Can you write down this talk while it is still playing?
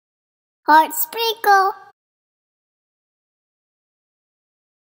Heart sprinkle.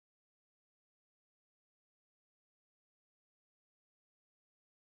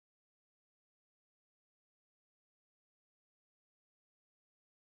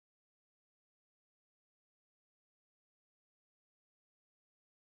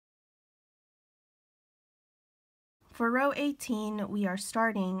 For row 18, we are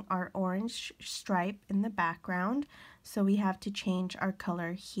starting our orange stripe in the background, so we have to change our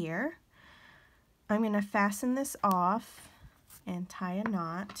color here. I'm going to fasten this off and tie a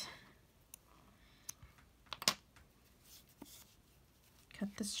knot.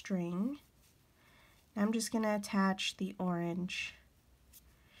 Cut the string. I'm just going to attach the orange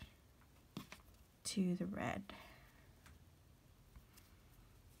to the red.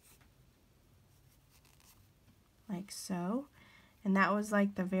 Like so. And that was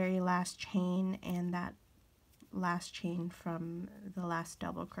like the very last chain and that last chain from the last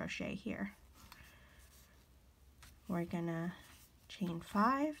double crochet here. We're gonna chain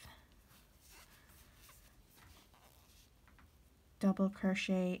 5, double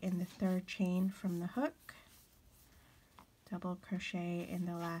crochet in the third chain from the hook, double crochet in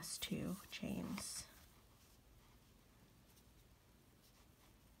the last 2 chains.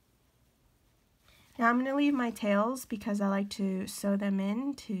 Now I'm going to leave my tails because I like to sew them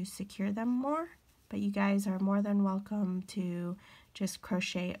in to secure them more, but you guys are more than welcome to just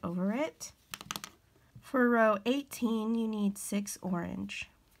crochet over it. For row 18, you need 6 orange,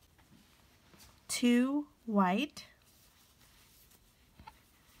 2 white.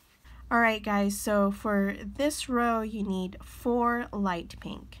 Alright guys, so for this row you need 4 light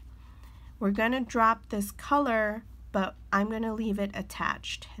pink. We're going to drop this color, but I'm going to leave it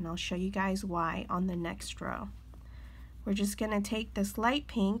attached, and I'll show you guys why on the next row. We're just going to take this light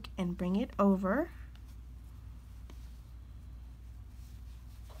pink and bring it over.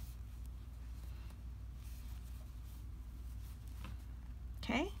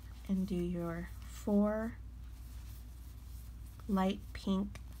 Okay, and do your 4 light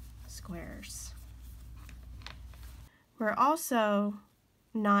pink squares. We're also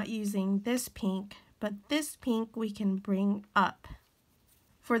not using this pink, but this pink we can bring up.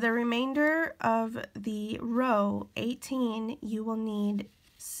 For the remainder of the row 18, you will need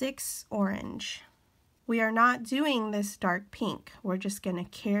 6 orange. We are not doing this dark pink. We're just going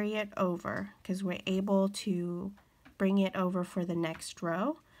to carry it over because we're able to bring it over for the next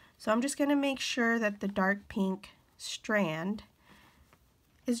row. So I'm just going to make sure that the dark pink strand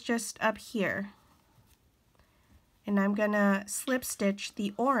is just up here. And I'm going to slip stitch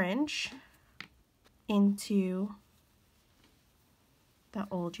the orange into the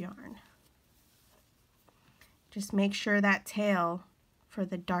old yarn. Just make sure that tail for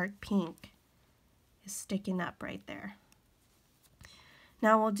the dark pink is sticking up right there.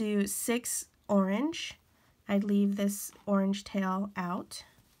 Now we'll do 6 orange. I'd leave this orange tail out.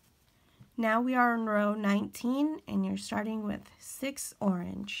 Now we are in row 19 and you're starting with 6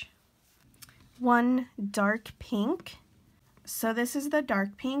 orange. 1 dark pink. So this is the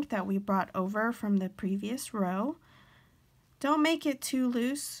dark pink that we brought over from the previous row. Don't make it too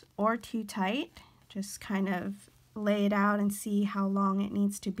loose or too tight. Just kind of lay it out and see how long it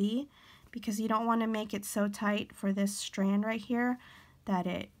needs to be, because you don't want to make it so tight for this strand right here that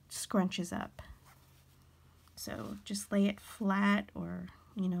it scrunches up. So just lay it flat, or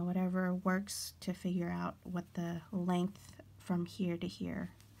you know, whatever works to figure out what the length from here to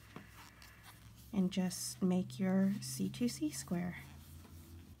here, and just make your C2C square.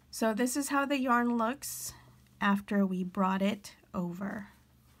 So this is how the yarn looks after we brought it over.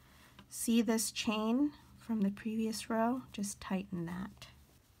 See this chain from the previous row? Just tighten that.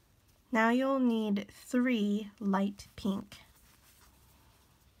 Now you'll need 3 light pink.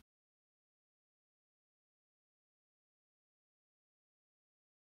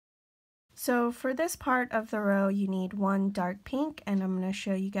 So for this part of the row you need 1 dark pink, and I'm going to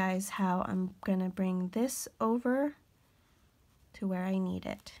show you guys how I'm going to bring this over to where I need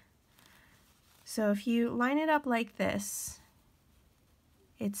it. So if you line it up like this,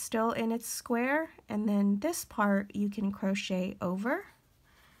 it's still in its square, and then this part you can crochet over.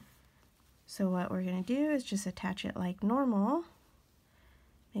 So what we're going to do is just attach it like normal.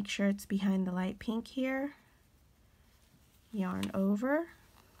 Make sure it's behind the light pink here. Yarn over.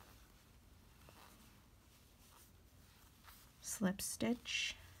 Slip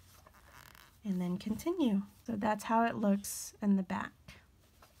stitch. And then continue. So that's how it looks in the back.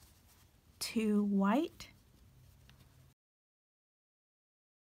 2 white.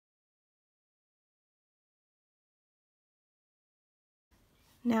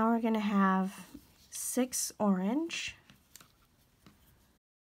 Now we're going to have 6 orange.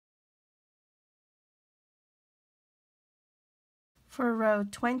 For row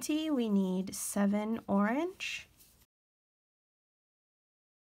 20, we need 7 orange,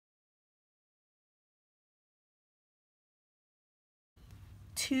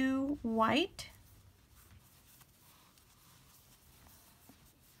 2 white,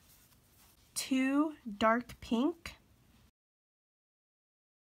 2 dark pink.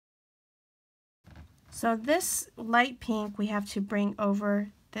 So this light pink we have to bring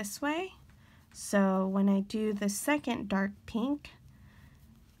over this way. So when I do the second dark pink,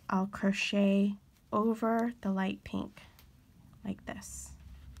 I'll crochet over the light pink like this,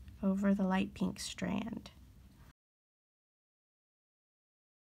 over the light pink strand.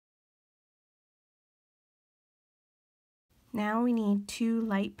 Now we need 2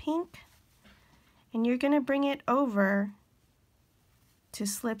 light pink, and you're going to bring it over to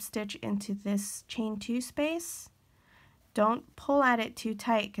slip stitch into this chain 2 space. Don't pull at it too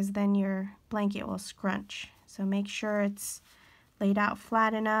tight because then your blanket will scrunch. So make sure it's laid out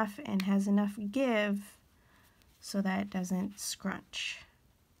flat enough and has enough give so that it doesn't scrunch.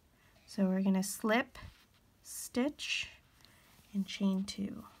 So we're going to slip stitch and chain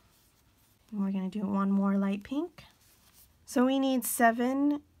 2. And we're going to do one more light pink. So we need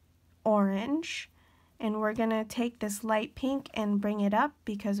 7 orange, and we're going to take this light pink and bring it up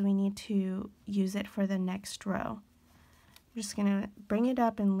because we need to use it for the next row. I'm just going to bring it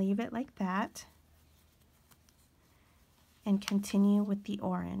up and leave it like that and continue with the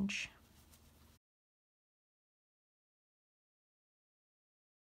orange.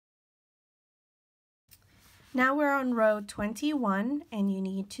 Now we're on row 21 and you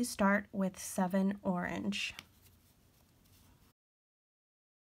need to start with 7 orange.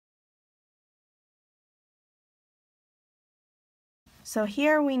 So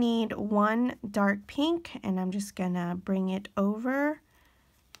here we need 1 dark pink, and I'm just gonna bring it over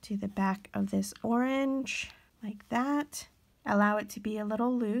to the back of this orange like that. Allow it to be a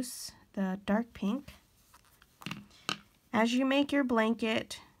little loose, the dark pink. As you make your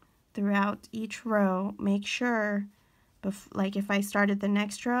blanket throughout each row, make sure, like if I started the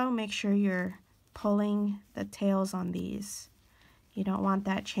next row, make sure you're pulling the tails on these. You don't want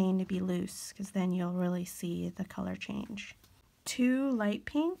that chain to be loose because then you'll really see the color change. 2 light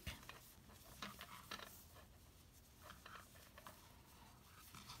pink,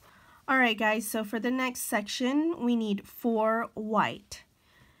 alright guys, so for the next section we need 4 white.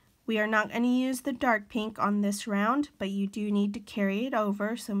 We are not going to use the dark pink on this round, but you do need to carry it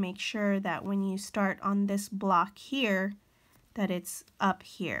over, so make sure that when you start on this block here that it's up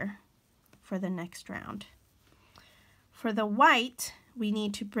here for the next round. For the white, we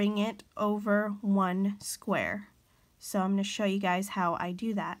need to bring it over 1 square. So I'm going to show you guys how I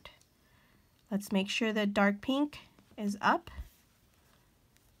do that. Let's make sure the dark pink is up.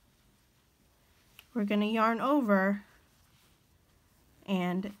 We're going to yarn over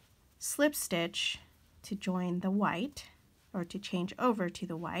and slip stitch to join the white, or to change over to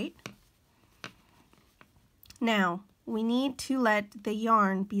the white. Now we need to let the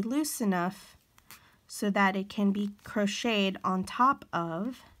yarn be loose enough so that it can be crocheted on top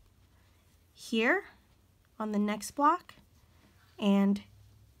of here on the next block and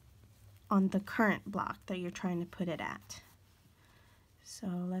on the current block that you're trying to put it at. So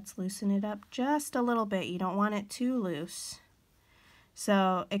let's loosen it up just a little bit. You don't want it too loose.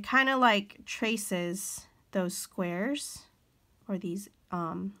 So it kind of like traces those squares, or these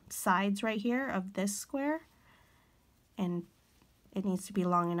sides right here of this square, and it needs to be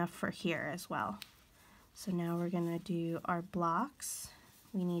long enough for here as well. So now we're going to do our blocks.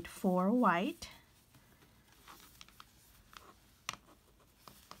 We need 4 white.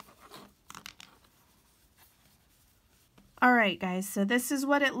 Alright guys, so this is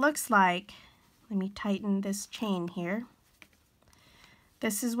what it looks like. Let me tighten this chain here.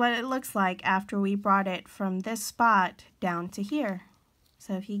 This is what it looks like after we brought it from this spot down to here.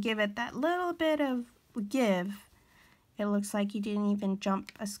 So if you give it that little bit of give, it looks like you didn't even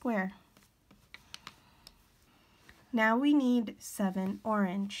jump a square. Now we need 7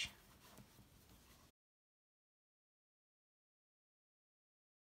 orange.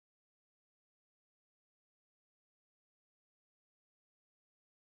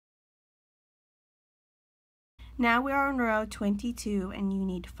 Now we are on row 22 and you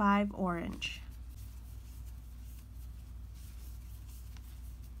need 5 orange.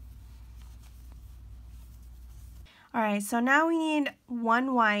 Alright, so now we need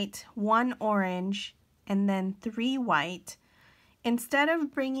 1 white, 1 orange, and then 3 white. Instead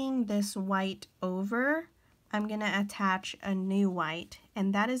of bringing this white over, I'm going to attach a new white,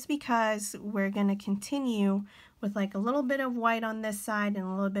 and that is because we're going to continue with like a little bit of white on this side and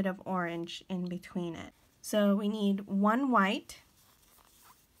a little bit of orange in between it. So we need 1 white,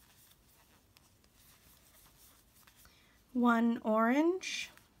 1 orange,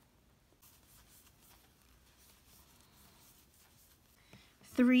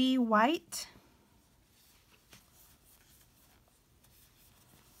 3 white,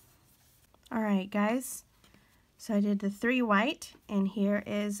 alright guys, so I did the 3 white, and here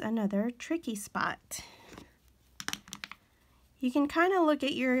is another tricky spot. You can kind of look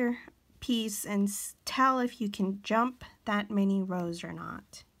at your piece and tell if you can jump that many rows or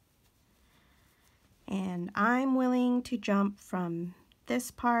not. And I'm willing to jump from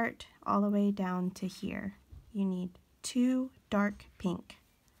this part all the way down to here. You need 2 dark pink,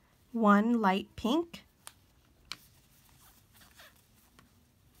 1 light pink,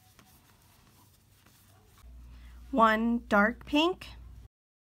 one dark pink,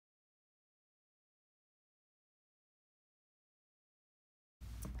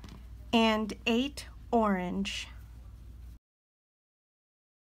 and 8 orange.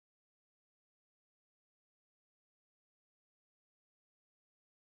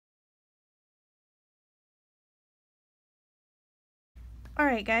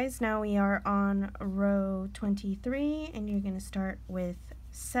 Alright guys, now we are on row 23, and you're going to start with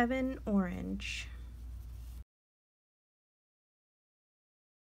 7 orange.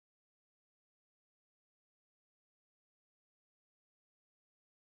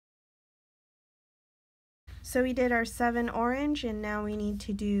 So we did our 7 orange, and now we need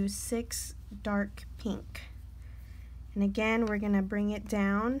to do 6 dark pink. And again, we're going to bring it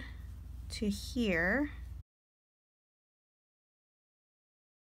down to here.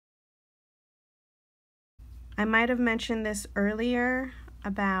 I might have mentioned this earlier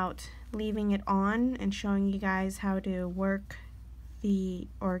about leaving it on and showing you guys how to work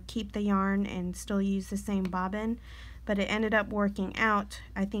or keep the yarn and still use the same bobbin, but it ended up working out.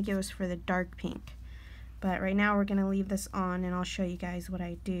 I think it was for the dark pink. But right now we're going to leave this on, and I'll show you guys what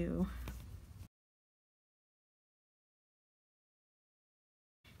I do.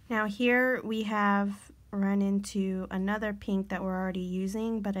 Now here we have run into another pink that we're already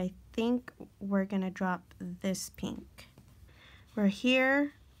using, but I think we're going to drop this pink. We're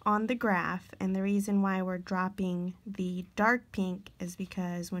here on the graph, and the reason why we're dropping the dark pink is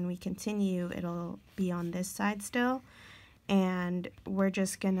because when we continue it'll be on this side still, and we're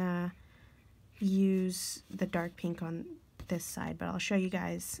just going to use the dark pink on this side, but I'll show you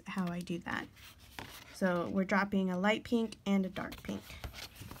guys how I do that. So we're dropping a light pink and a dark pink.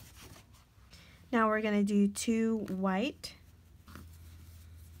 Now we're going to do 2 white,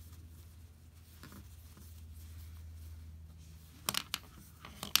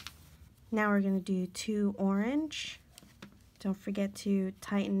 now we're going to do 2 orange. Don't forget to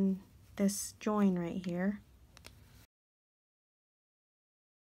tighten this join right here.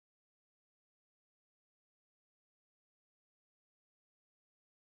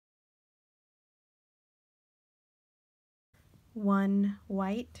 One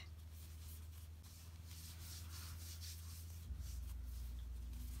white,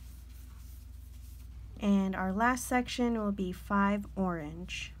 and our last section will be 5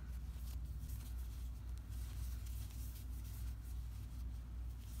 orange.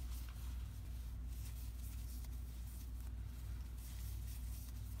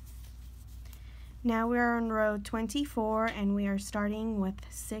 Now we are on row 24, and we are starting with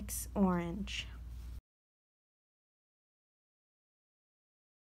 6 orange.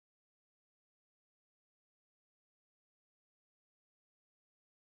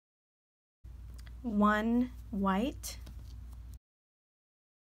 One white,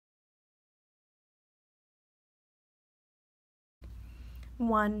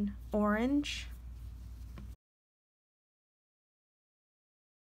 one orange,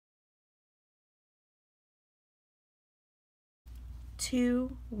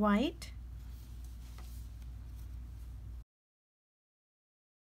 two white,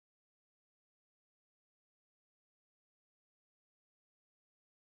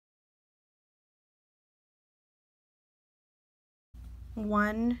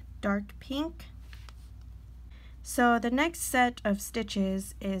 one dark pink. So the next set of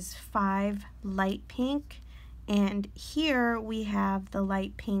stitches is 5 light pink, and here we have the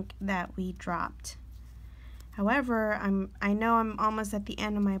light pink that we dropped. However, I know I'm almost at the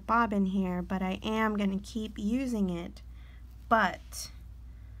end of my bobbin here, but I am going to keep using it. But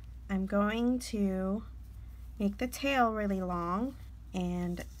I'm going to make the tail really long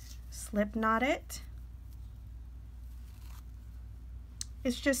and slip knot it.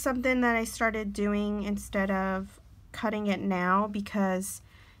 It's just something that I started doing instead of cutting it now, because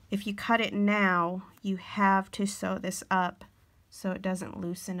if you cut it now, you have to sew this up so it doesn't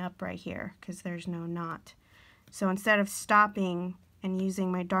loosen up right here because there's no knot. So instead of stopping and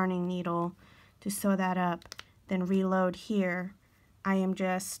using my darning needle to sew that up, then reload here, I am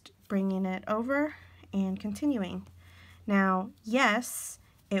just bringing it over and continuing. Now, yes,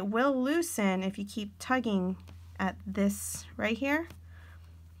 it will loosen if you keep tugging at this right here,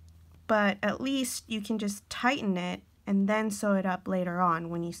 but at least you can just tighten it and then sew it up later on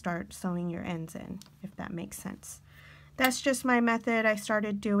when you start sewing your ends in, if that makes sense. That's just my method I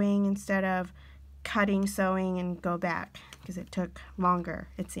started doing instead of cutting, sewing, and go back, because it took longer,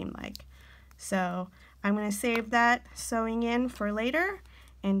 it seemed like. So I'm going to save that sewing in for later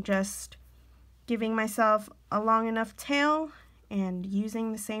and just giving myself a long enough tail and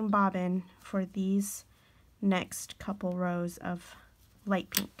using the same bobbin for these next couple rows of light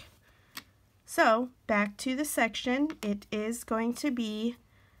pink. So back to the section, it is going to be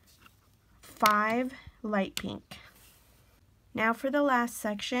 5 light pink. Now for the last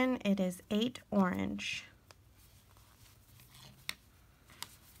section, it is 8 orange.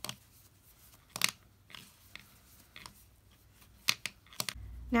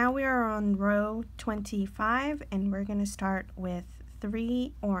 Now we are on row 25 and we're going to start with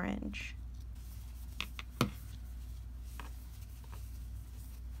 3 orange.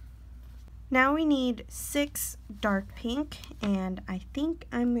 Now we need 6 dark pink, and I think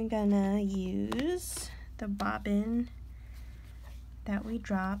I'm gonna use the bobbin that we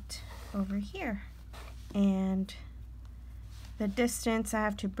dropped over here. And the distance I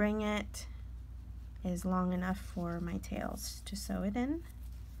have to bring it is long enough for my tails to sew it in.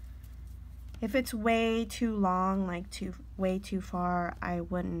 If it's way too long, like way too far, I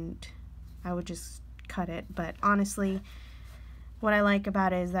would just cut it. But honestly, what I like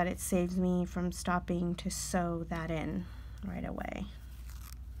about it is that it saves me from stopping to sew that in right away.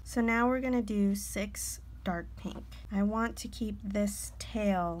 So now we're going to do 6 dark pink. I want to keep this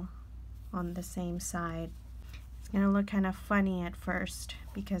tail on the same side. It's going to look kind of funny at first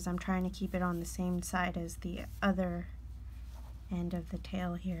because I'm trying to keep it on the same side as the other end of the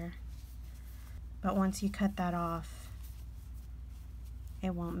tail here. But once you cut that off,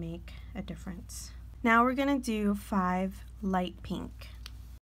 it won't make a difference. Now we're going to do 5 light pink.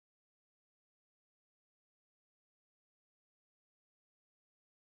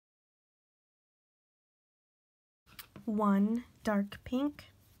 One dark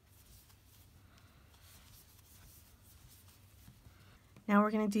pink. Now we're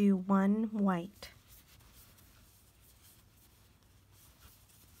going to do 1 white.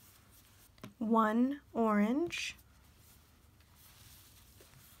 1 orange.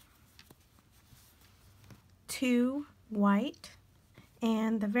 2 white,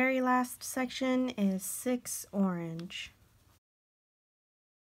 and the very last section is 6 orange.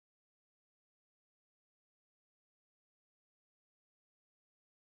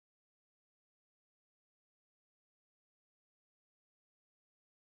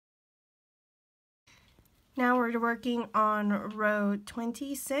 Now we're working on row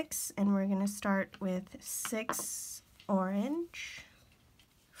 26, and we're going to start with 6 orange,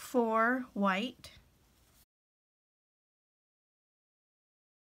 4 white,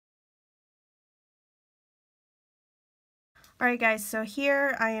 'Alright guys, so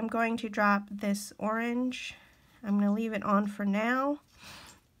here I am going to drop this orange. I'm going to leave it on for now,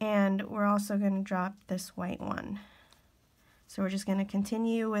 and we're also going to drop this white one. So we're just going to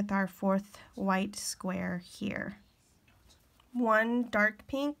continue with our 4th white square here. 1 dark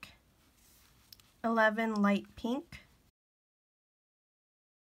pink, 11 light pink,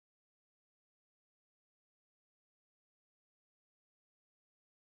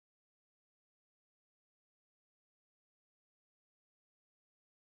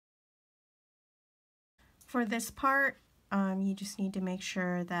 'For this part, you just need to make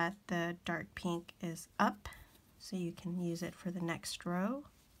sure that the dark pink is up so you can use it for the next row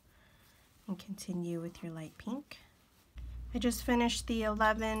and continue with your light pink. I just finished the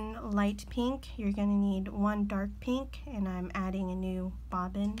 11 light pink. You're going to need 1 dark pink, and I'm adding a new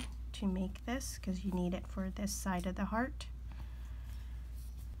bobbin to make this because you need it for this side of the heart.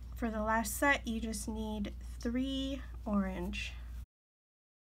 For the last set, you just need 3 orange.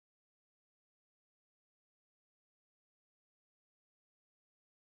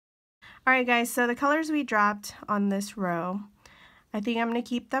 Alright guys, so the colors we dropped on this row, I think I'm going to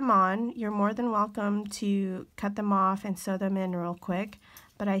keep them on. You're more than welcome to cut them off and sew them in real quick,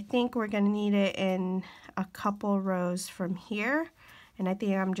 but I think we're going to need it in a couple rows from here, and I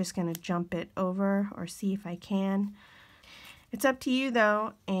think I'm just going to jump it over or see if I can. It's up to you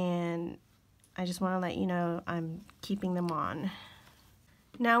though, and I just want to let you know I'm keeping them on.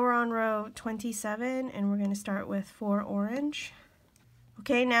 Now we're on row 27, and we're going to start with 4 orange.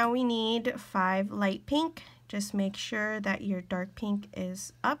 Okay, now we need 5 light pink. Just make sure that your dark pink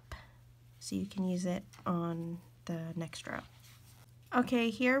is up. so you can use it on the next row.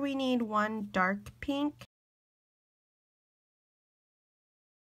 Okay, here we need one dark pink.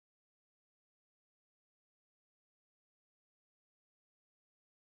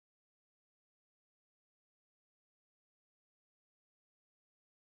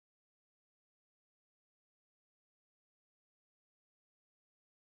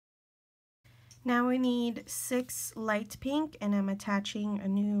 Now we need 6 light pink, and I'm attaching a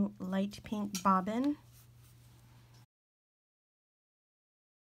new light pink bobbin.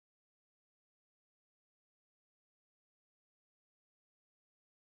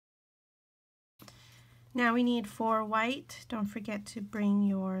 Now we need 4 white. Don't forget to bring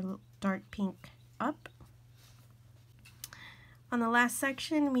your dark pink up. On the last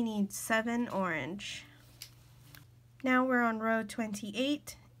section, we need 7 orange. Now we're on row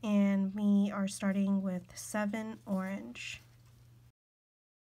 28, and we are starting with 7 orange.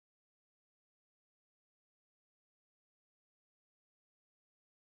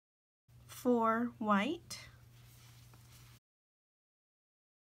 Four white.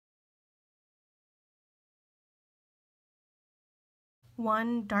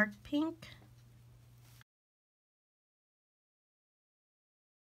 One dark pink.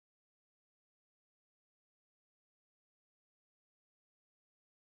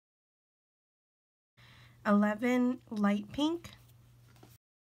 $11 light pink.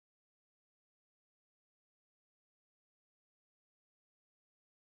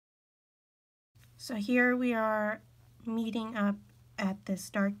 So here we are meeting up at this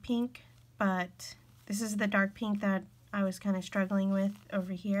dark pink, but this is the dark pink that I was kind of struggling with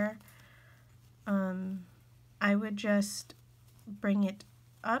over here. I would just bring it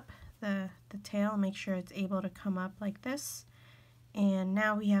up the tail, make sure it's able to come up like this. And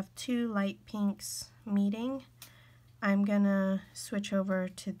now we have 2 light pinks meeting. I'm gonna switch over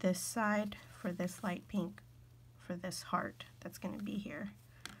to this side for this light pink, for this heart that's gonna be here,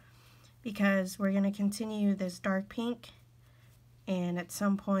 because we're gonna continue this dark pink, and at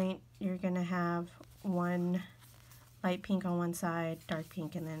some point you're gonna have one light pink on one side, dark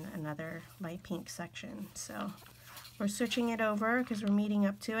pink, and then another light pink section. So we're switching it over because we're meeting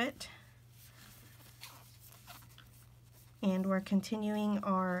up to it. And we're continuing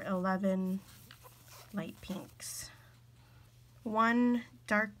our 11 light pinks. 1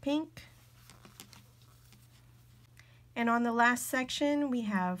 dark pink. And on the last section, we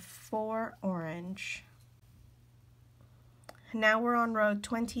have 4 orange. Now we're on row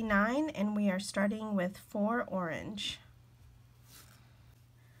 29, and we are starting with 4 orange.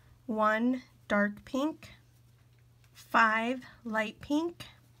 1 dark pink. 5 light pink.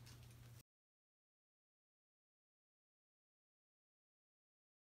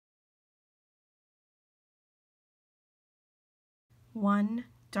 1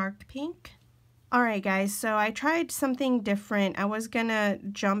 dark pink. Alright guys, so I tried something different. I was gonna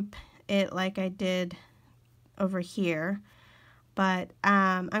jump it like I did over here, but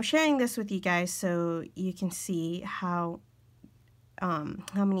I'm sharing this with you guys so you can see how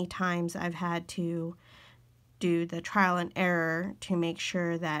many times I've had to do the trial and error to make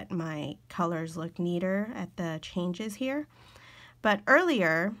sure that my colors look neater at the changes here. But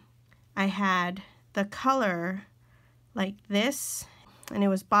earlier I had the color like this, and it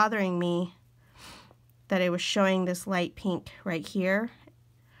was bothering me that it was showing this light pink right here.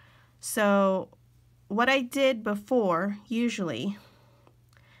 So what I did before usually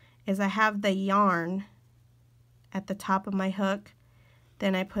is I have the yarn at the top of my hook,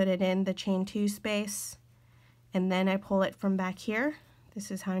 then I put it in the chain 2 space, and then I pull it from back here.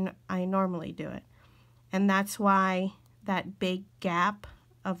 This is how I normally do it, and that's why that big gap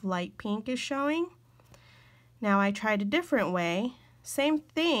of light pink is showing. Now I tried a different way, same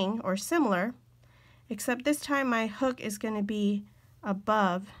thing or similar, except this time my hook is going to be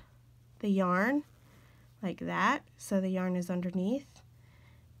above the yarn like that, so the yarn is underneath,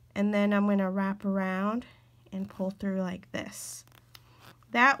 and then I'm going to wrap around and pull through like this.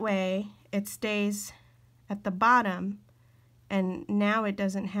 That way it stays at the bottom, and now it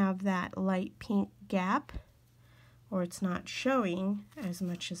doesn't have that light pink gap, or it's not showing as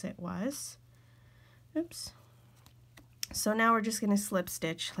much as it was. Oops. So now we're just going to slip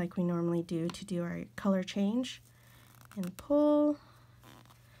stitch like we normally do to do our color change, and pull,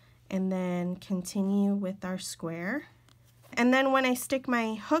 and then continue with our square. And then when I stick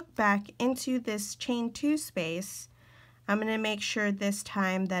my hook back into this chain 2 space, I'm going to make sure this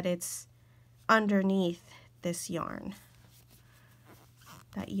time that it's underneath this yarn,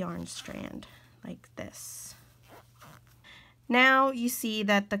 that yarn strand, like this. Now you see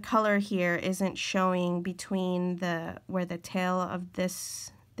that the color here isn't showing between where the tail of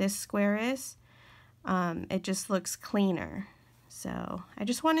this this square is. It just looks cleaner. So I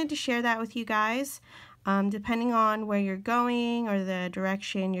just wanted to share that with you guys. Depending on where you're going or the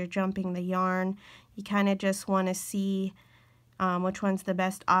direction you're jumping the yarn, you kind of just want to see which one's the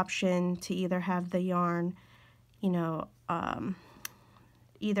best option to either have the yarn, you know,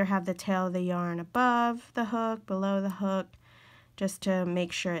 either have the tail of the yarn above the hook, below the hook, just to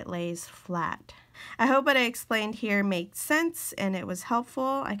make sure it lays flat. I hope what I explained here made sense and it was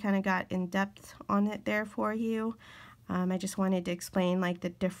helpful. I kind of got in depth on it there for you. I just wanted to explain like the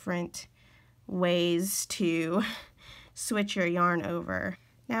different ways to switch your yarn over.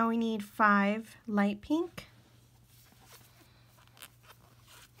 Now we need 5 light pink.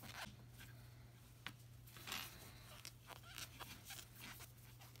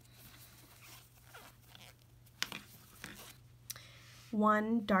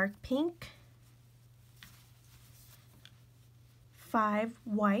 One dark pink, 5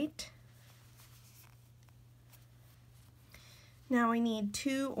 white. Now we need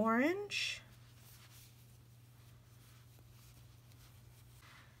 2 orange.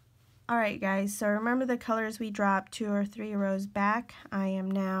 Alright guys, so remember the colors we dropped 2 or 3 rows back? I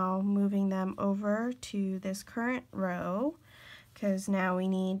am now moving them over to this current row because now we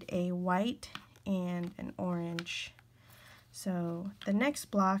need a white and an orange. So the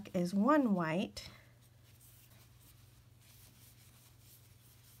next block is 1 white,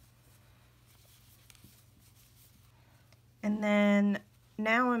 and then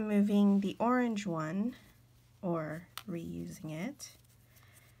now I'm moving the orange one, or reusing it.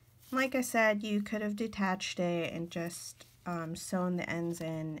 Like I said, you could have detached it and just sewn the ends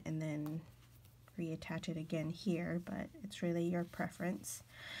in and then reattach it again here, but it's really your preference.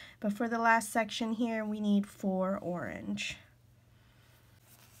 But for the last section here, we need 4 orange.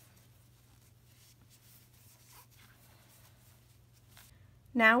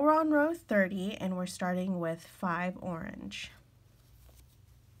 Now we're on row 30 and we're starting with 5 orange.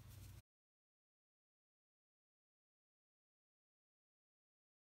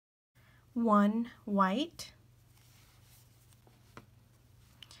 One white,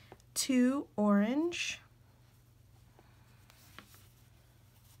 2 orange,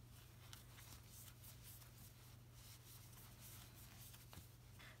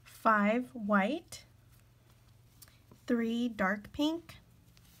 5 white, 3 dark pink.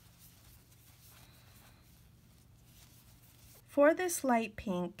 For this light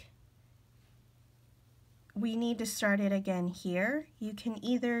pink, we need to start it again here. You can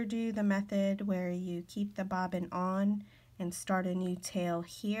either do the method where you keep the bobbin on and start a new tail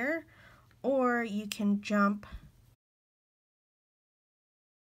here, or you can jump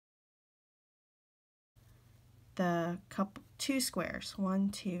the two squares, 1,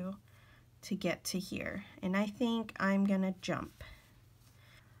 2, to get to here. And I think I'm gonna jump.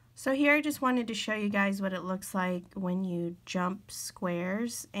 So here I just wanted to show you guys what it looks like when you jump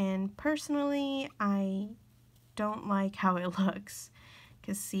squares, and personally I don't like how it looks,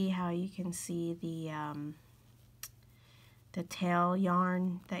 because see how you can see the tail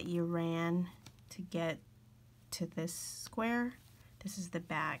yarn that you ran to get to this square. This is the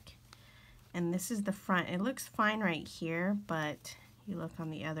back and this is the front. It looks fine right here, but you look on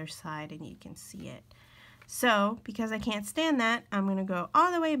the other side and you can see it. So because I can't stand that, I'm going to go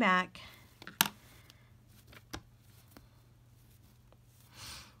all the way back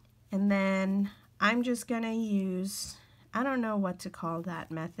and then I'm just going to use, I don't know what to call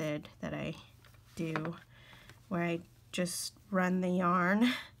that method that I do, where I just run the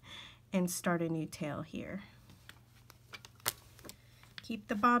yarn and start a new tail here. Keep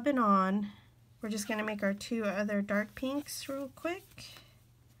the bobbin on. We're just going to make our 2 other dark pinks real quick.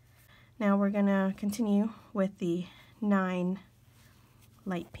 Now we're going to continue with the 9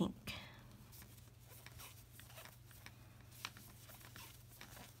 light pink.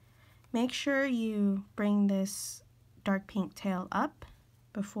 Make sure you bring this dark pink tail up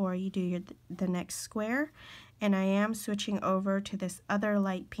before you do the next square. And I am switching over to this other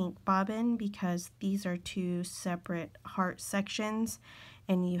light pink bobbin because these are 2 separate heart sections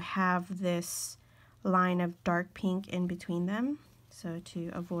and you have this line of dark pink in between them. So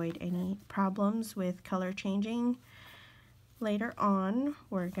to avoid any problems with color changing later on,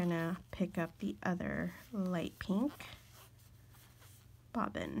 we're gonna pick up the other light pink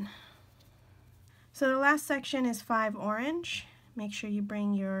bobbin. So the last section is 5 orange. Make sure you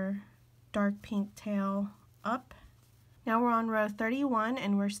bring your dark pink tail up. Now we're on row 31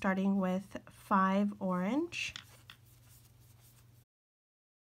 and we're starting with 5 orange.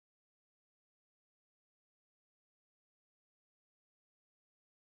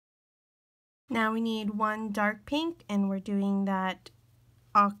 Now we need 1 dark pink and we're doing that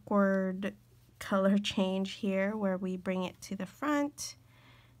awkward color change here where we bring it to the front,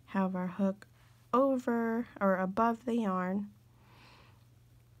 have our hook over or above the yarn,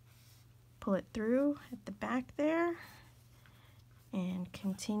 pull it through at the back there, and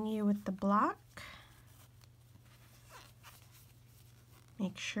continue with the block.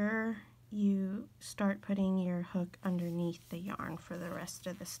 Make sure you start putting your hook underneath the yarn for the rest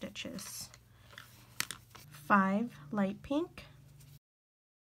of the stitches. 5 light pink.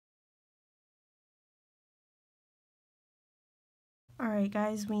 Alright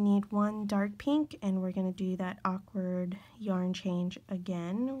guys, we need 1 dark pink, and we're going to do that awkward yarn change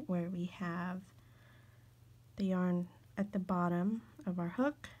again where we have the yarn at the bottom of our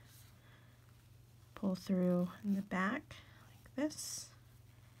hook, pull through in the back like this,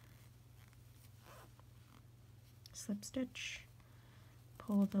 slip stitch,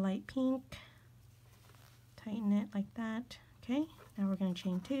 pull the light pink, tighten it like that. Okay, now we're going to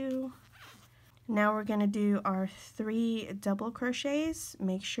chain 2. Now we're going to do our 3 double crochets.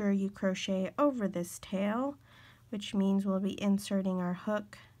 Make sure you crochet over this tail, which means we'll be inserting our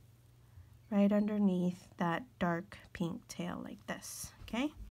hook right underneath that dark pink tail like this,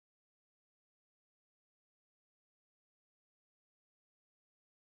 okay?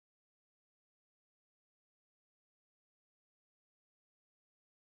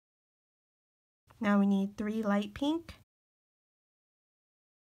 Now we need 3 light pink.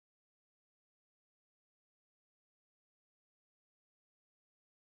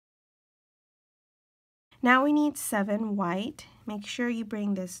 Now we need 7 white. Make sure you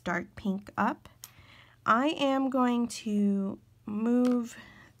bring this dark pink up. I am going to move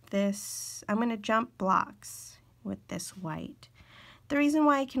this, I'm going to jump blocks with this white. The reason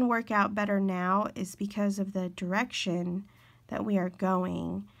why it can work out better now is because of the direction that we are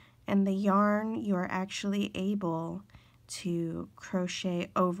going, and the yarn you are actually able to crochet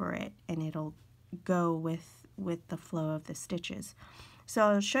over it and it'll go with the flow of the stitches. So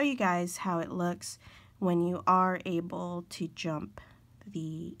I'll show you guys how it looks when you are able to jump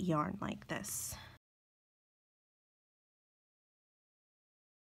the yarn like this.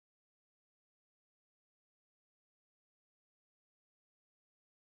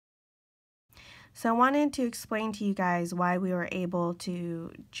 So I wanted to explain to you guys why we were able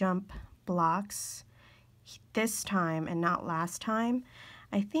to jump blocks this time and not last time.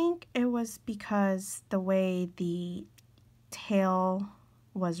 I think it was because the way the tail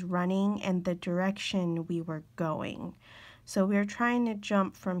was running and the direction we were going. So we were trying to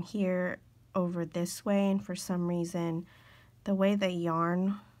jump from here over this way, and for some reason the way the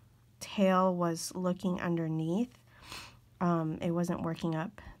yarn tail was looking underneath, it wasn't working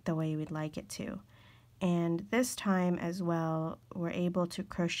up the way we'd like it to. And this time as well, we're able to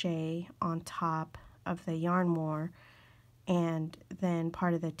crochet on top of the yarn more, and then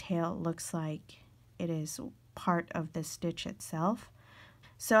part of the tail looks like it is part of the stitch itself.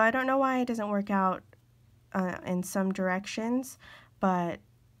 So I don't know why it doesn't work out in some directions, but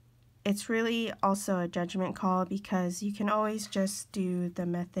it's really also a judgment call, because you can always just do the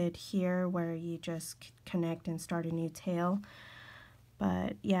method here where you just connect and start a new tail.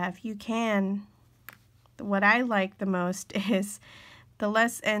 But yeah, if you can, what I like the most is the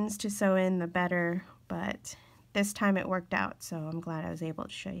less ends to sew in, the better, but this time it worked out, so I'm glad I was able to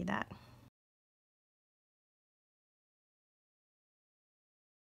show you that.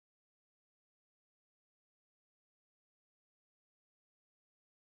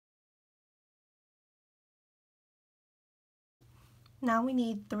 Now we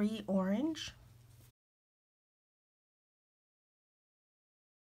need 3 orange,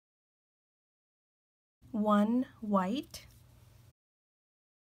 1 white,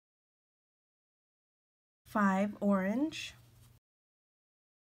 5 orange,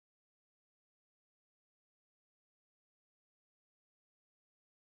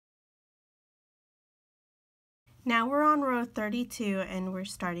 'Now we're on row 32 and we're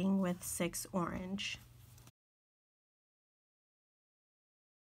starting with 6 orange.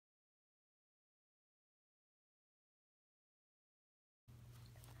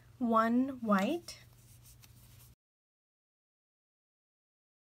 1 white,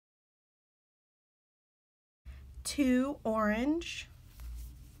 2 orange,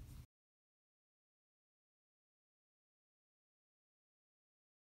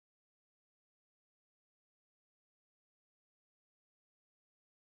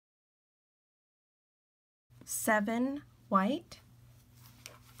 7 white,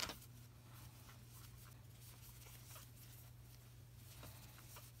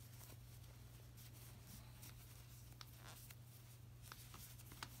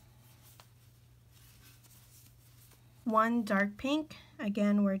 1 dark pink.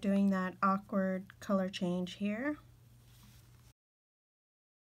 Again, we're doing that awkward color change here.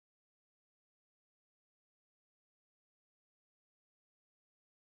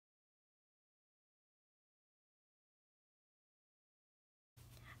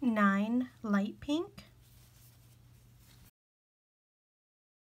 Nine light pink.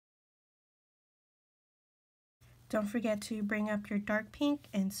 Don't forget to bring up your dark pink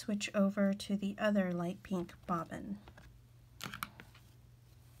and switch over to the other light pink bobbin.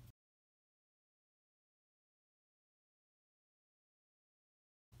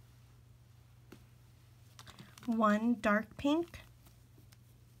 One dark pink.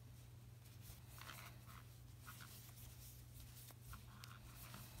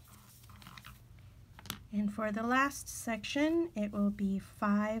 And for the last section, it will be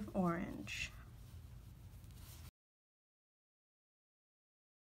 5 orange.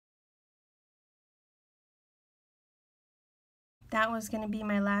 That was going to be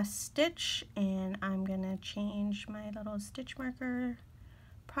my last stitch, and I'm going to change my little stitch marker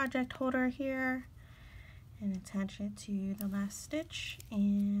project holder here and attach it to the last stitch,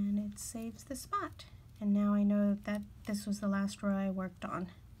 and it saves the spot. And now I know that this was the last row I worked on.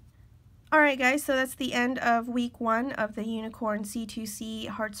 Alright guys, so that's the end of week 1 of the Unicorn C2C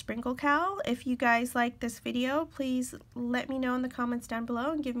Heartsprinkle CAL. If you guys like this video, please let me know in the comments down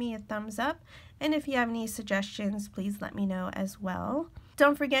below and give me a thumbs up. And if you have any suggestions, please let me know as well.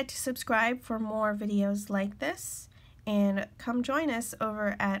 Don't forget to subscribe for more videos like this. And come join us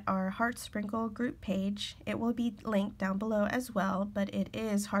over at our Heartsprinkle group page. It will be linked down below as well, but it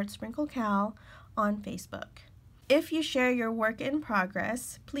is Heartsprinkle CAL on Facebook. If you share your work in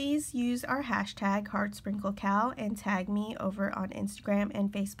progress, please use our hashtag HeartsprinkleCal and tag me over on Instagram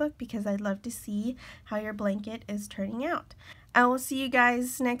and Facebook because I'd love to see how your blanket is turning out. I will see you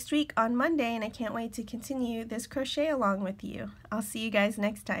guys next week on Monday, and I can't wait to continue this crochet along with you. I'll see you guys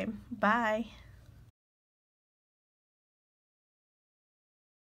next time. Bye!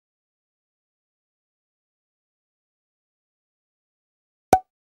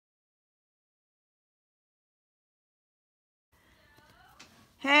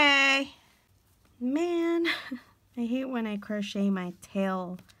 Hey! Man, I hate when I crochet my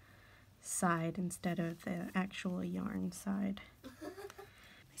tail side instead of the actual yarn side. Am I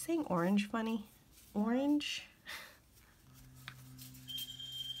saying orange funny? Orange?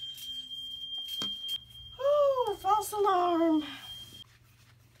 Oh, false alarm!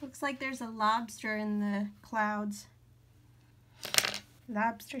 Looks like there's a lobster in the clouds.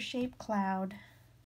 Lobster-shaped cloud.